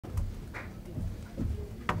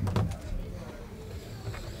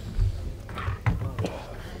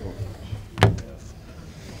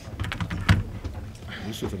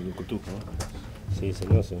adesso te lo dico tu, no? Sì, se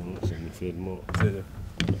no se mi fermo.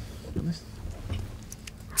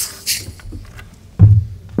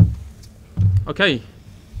 Okay,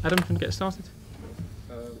 Adam, can we get started?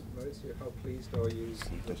 Maurizio, how pleased are you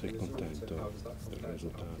Quanto with sei the result, contento and how does that del compare to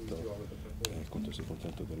how pleased risultato you are with the performance? e quanto sei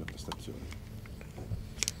contento della prestazione?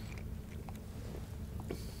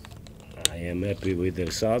 I am happy with the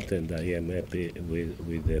result and I am happy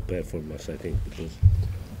with the performance, I think, because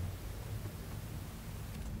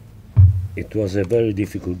it was a very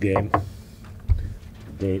difficult game.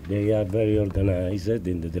 They are very organized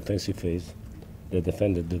in the defensive phase. They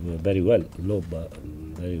defended very well, low but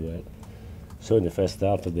very well. So in the first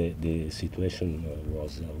half the situation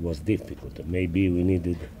was difficult. Maybe we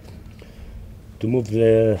needed to move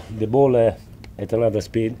the ball at another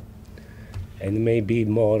speed and maybe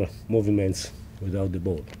more movements without the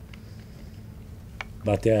ball.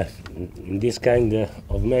 But in this kind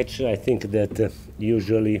of match, I think that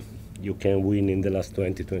usually you can win in the last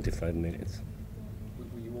 20-25 minutes. Were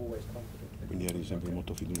you always confident? Quindi eri sempre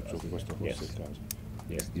molto fiducioso che questo fosse Yes. il caso.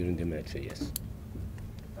 Yes, during the match, yes.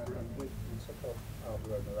 And with you took off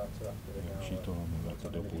Alvaro Morata after an È hour. uscito Morata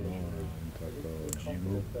dopo un'ora, è entrato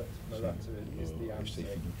Giroud. That Morata is the E sei answer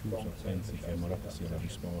fiducioso? long-term Pensi to che Morata Chelsea? sia la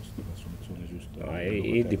risposta, la soluzione giusta?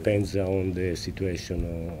 It depends on the situation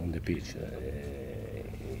on the pitch.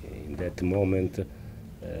 In that moment,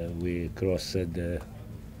 we crossed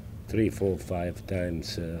 3, 4, 5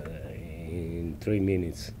 times in 3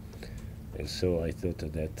 minutes, and so I thought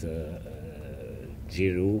that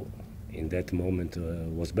Giroud in that moment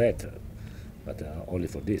was better, but only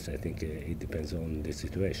for this. I think it depends on the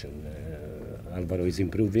situation. Alvaro is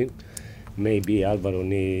improving. Maybe Alvaro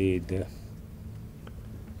need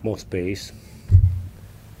more space,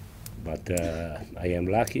 but I am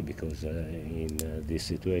lucky because in this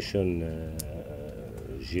situation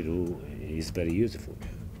Giroud is very useful.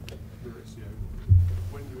 Maurizio,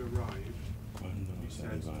 when you arrived, Quando sei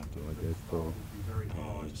arrivato hai detto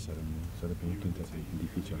sarebbe molto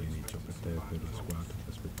difficile all'inizio per te, per la squadra, ti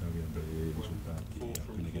aspettavi dei risultati più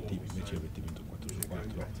negativi, invece avete vinto 4 su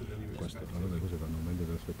 4, allora le cose vanno meglio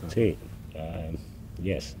delle aspettative. Sì,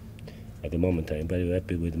 yes. At the moment I am very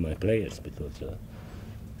happy with my players because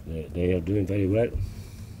they are doing very well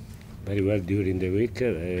during the week,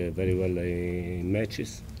 very well in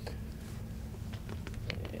matches.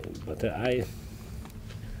 But I'm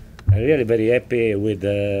really very happy with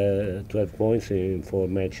 12 points in 4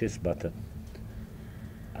 matches, but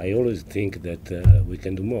I always think that we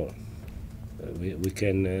can do more. We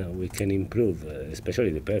can improve,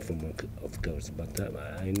 especially the performance, of course, but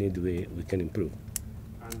we can improve.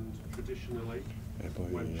 and traditionally, E poi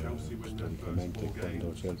when Chelsea win their first storicamente 4 quando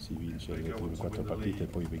games, Chelsea vince le they go prime on to 4 win the partite e league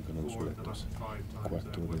poi vincono lo 4 of the scudetto. last 5 times 4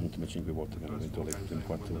 they've delle won ultime 5 volte che hanno first vinto 4 le games prime they've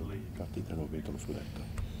won 4 the league. partite hanno vinto lo scudetto.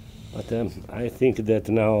 But I think that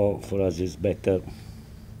now for us it's better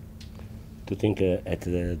to think at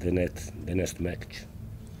the next match.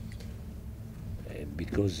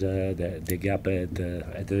 Because the gap at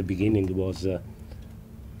the beginning was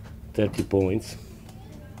 30 points,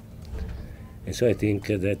 and so I think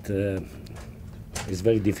that it's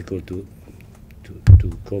very difficult to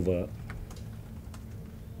cover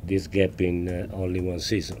this gap in only one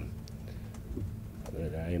season.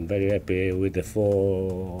 I am very happy with the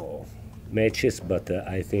 4 matches, but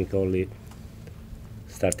I think only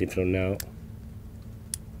starting from now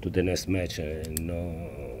to the next match and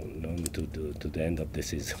not to the end of the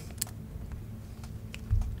season.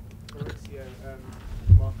 Maurizio,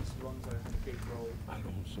 Marcos Alonso had a big role.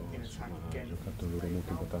 Alonso In insomma, attack ha again. giocato un ruolo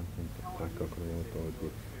molto importante anche al cronometro oggi.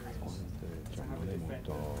 Cioè, non è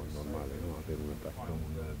molto normale, no? Avere un attacco,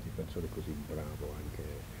 un difensore così bravo anche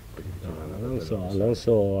così vicino alla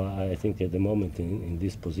Alonso, I think at the moment in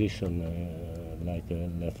this position, like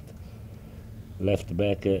left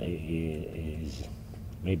back, is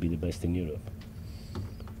maybe the best in Europe.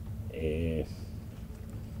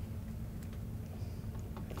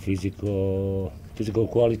 Physical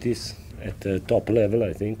qualities at the top level,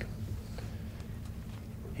 I think.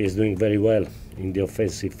 He's doing very well in the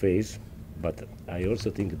offensive phase, but I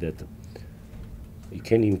also think that he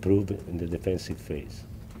can improve in the defensive phase.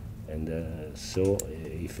 And so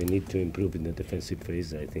if he need to improve in the defensive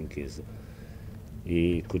phase, I think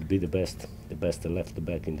he could be the best left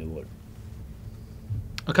back in the world.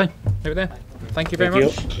 Okay, over there. Thank you very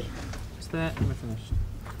Thank much. you. It's there and we're finished.